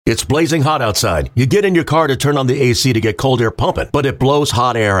It's blazing hot outside. You get in your car to turn on the AC to get cold air pumping, but it blows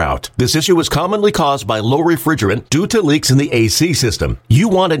hot air out. This issue is commonly caused by low refrigerant due to leaks in the AC system. You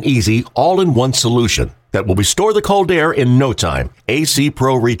want an easy, all-in-one solution that will restore the cold air in no time. AC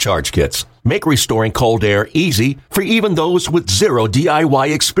Pro Recharge Kits make restoring cold air easy for even those with zero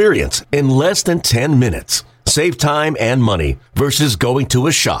DIY experience in less than 10 minutes. Save time and money versus going to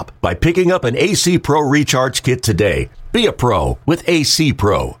a shop by picking up an AC Pro Recharge Kit today. Be a pro with AC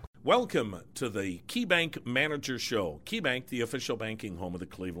Pro. Welcome to the KeyBank Manager Show. KeyBank, the official banking home of the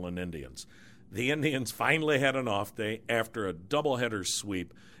Cleveland Indians. The Indians finally had an off day after a doubleheader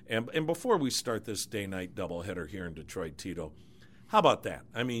sweep. And before we start this day-night doubleheader here in Detroit, Tito, how about that?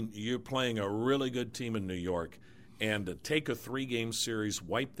 I mean, you're playing a really good team in New York, and to take a three-game series,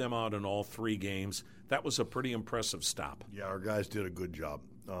 wipe them out in all three games, that was a pretty impressive stop. Yeah, our guys did a good job.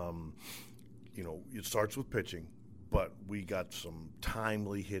 It starts with pitching, but we got some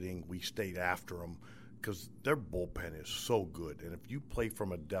timely hitting. We stayed after them because their bullpen is so good. And if you play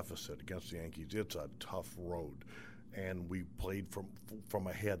from a deficit against the Yankees, it's a tough road. And we played from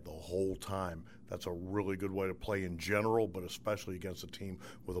ahead the whole time. That's a really good way to play in general, but especially against a team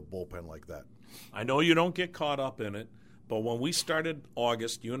with a bullpen like that. I know you don't get caught up in it, but when we started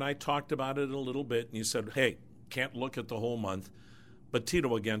August, you and I talked about it a little bit, and you said, hey, can't look at the whole month. But,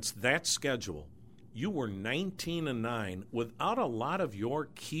 Tito, against that schedule, you were 19-9 without a lot of your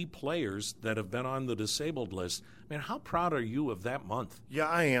key players that have been on the disabled list. Man, how proud are you of that month? Yeah,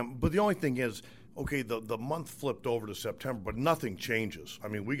 I am. But the only thing is, okay, the month flipped over to September, but nothing changes. I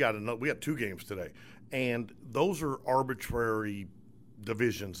mean, we got 2 games today, and those are arbitrary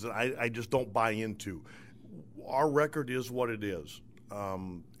divisions that I just don't buy into. Our record is what it is,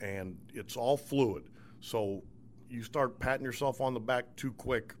 and it's all fluid. So you start patting yourself on the back too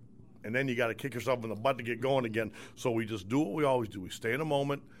quick, and then you got to kick yourself in the butt to get going again. So we just do what we always do. We stay in a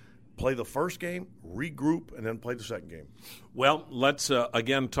moment, play the first game, regroup, and then play the second game. Well, let's,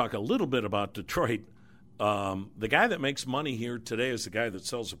 again, talk a little bit about Detroit. The guy that makes money here today is the guy that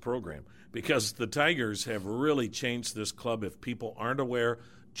sells the program, because the Tigers have really changed this club. If people aren't aware,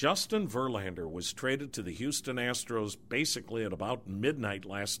 Justin Verlander was traded to the Houston Astros basically at about midnight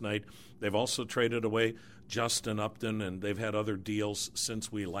last night. They've also traded away Justin Upton, and they've had other deals since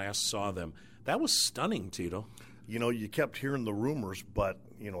we last saw them. That was stunning, Tito. You kept hearing the rumors, but,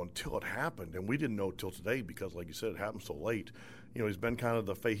 until it happened, and we didn't know till today because, like you said, it happened so late. He's been kind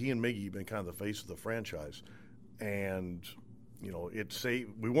of he and Miggy have been kind of the face of the franchise. And, we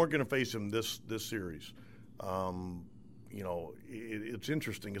weren't going to face him this series. It's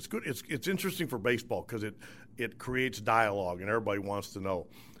interesting. It's good. It's interesting for baseball because it creates dialogue, and everybody wants to know.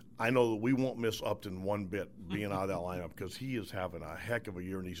 I know that we won't miss Upton one bit being out of that lineup because he is having a heck of a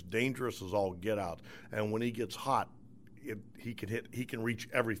year, and he's dangerous as all get out. And when he gets hot, he can reach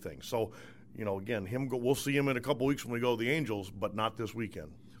everything. So, again, we'll see him in a couple weeks when we go to the Angels, but not this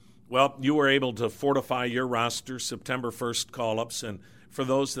weekend. Well, you were able to fortify your roster, September 1st call-ups, and for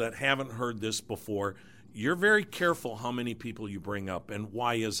those that haven't heard this before, you're very careful how many people you bring up, and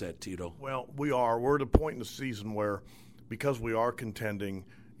why is that, Tito? Well, we are. We're at a point in the season where, because we are contending,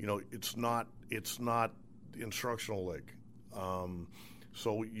 it's not the instructional league.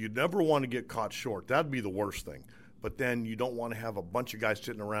 So you never want to get caught short. That'd be the worst thing. But then you don't want to have a bunch of guys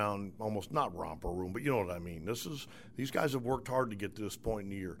sitting around, almost not romper room, but you know what I mean. These guys have worked hard to get to this point in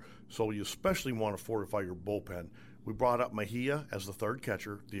the year. So you especially want to fortify your bullpen. We brought up Mejia as the third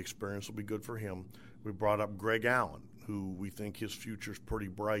catcher. The experience will be good for him. We brought up Greg Allen, who we think his future's pretty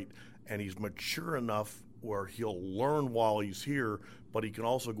bright, and he's mature enough where he'll learn while he's here, but he can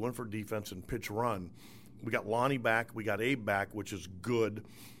also go in for defense and pitch run. We got Lonnie back. We got Abe back, which is good.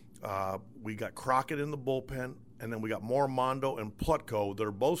 We got Crockett in the bullpen, and then we got Moramondo and Plutko that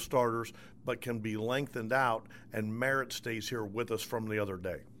are both starters but can be lengthened out, and Merritt stays here with us from the other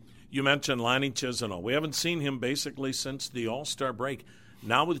day. You mentioned Lonnie Chisenhall. We haven't seen him basically since the All-Star break.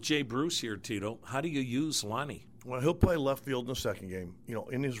 Now with Jay Bruce here, Tito, how do you use Lonnie? Well, he'll play left field in the second game.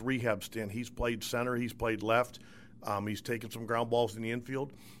 In his rehab stint, he's played center, he's played left. He's taken some ground balls in the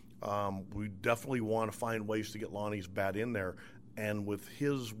infield. We definitely want to find ways to get Lonnie's bat in there. And with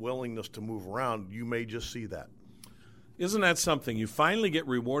his willingness to move around, you may just see that. Isn't that something? You finally get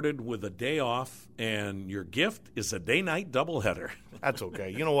rewarded with a day off, and your gift is a day-night doubleheader. That's okay.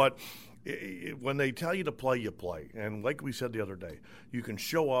 You know what? When they tell you to play, you play. And like we said the other day, you can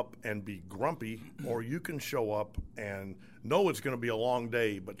show up and be grumpy, or you can show up and know it's going to be a long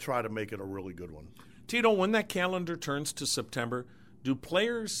day, but try to make it a really good one. Tito, when that calendar turns to September, do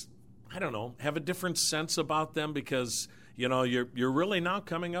players, have a different sense about them because, you're really now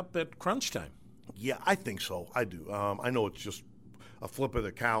coming up at crunch time? Yeah, I think so. I do. I know it's just a flip of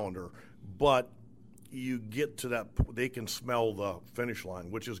the calendar. But you get to that, they can smell the finish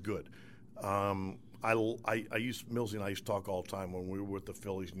line, which is good. Millsy and I used to talk all the time when we were with the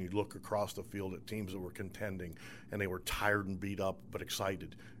Phillies, and you'd look across the field at teams that were contending, and they were tired and beat up but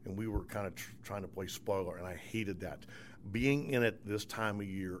excited, and we were kind of trying to play spoiler, and I hated that. Being in it this time of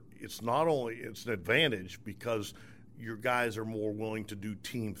year, it's an advantage because your guys are more willing to do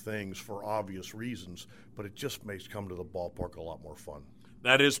team things for obvious reasons, but it just makes come to the ballpark a lot more fun.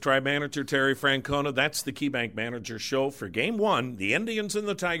 That is Tribe Manager Terry Francona. That's the KeyBank Manager Show for Game 1, the Indians and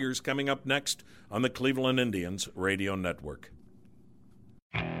the Tigers, coming up next on the Cleveland Indians Radio Network.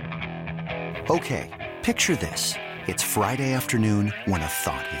 Okay, picture this. It's Friday afternoon when a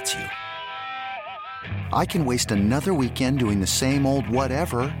thought hits you. I can waste another weekend doing the same old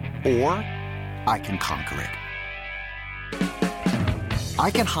whatever, or I can conquer it. I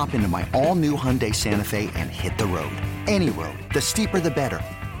can hop into my all-new Hyundai Santa Fe and hit the road. Any road. The steeper, the better.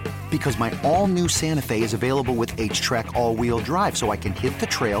 Because my all-new Santa Fe is available with H-Track all-wheel drive, so I can hit the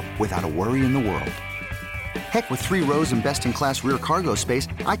trail without a worry in the world. Heck, with 3 rows and best-in-class rear cargo space,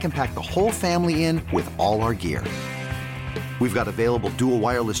 I can pack the whole family in with all our gear. We've got available dual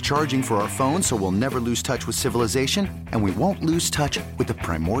wireless charging for our phones, so we'll never lose touch with civilization, and we won't lose touch with the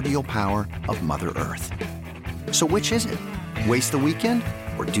primordial power of Mother Earth. So which is it? Waste the weekend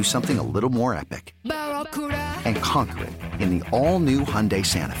or do something a little more epic? And conquer it in the all-new Hyundai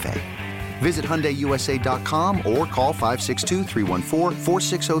Santa Fe. Visit HyundaiUSA.com or call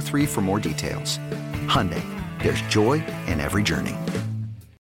 562-314-4603 for more details. Hyundai, there's joy in every journey.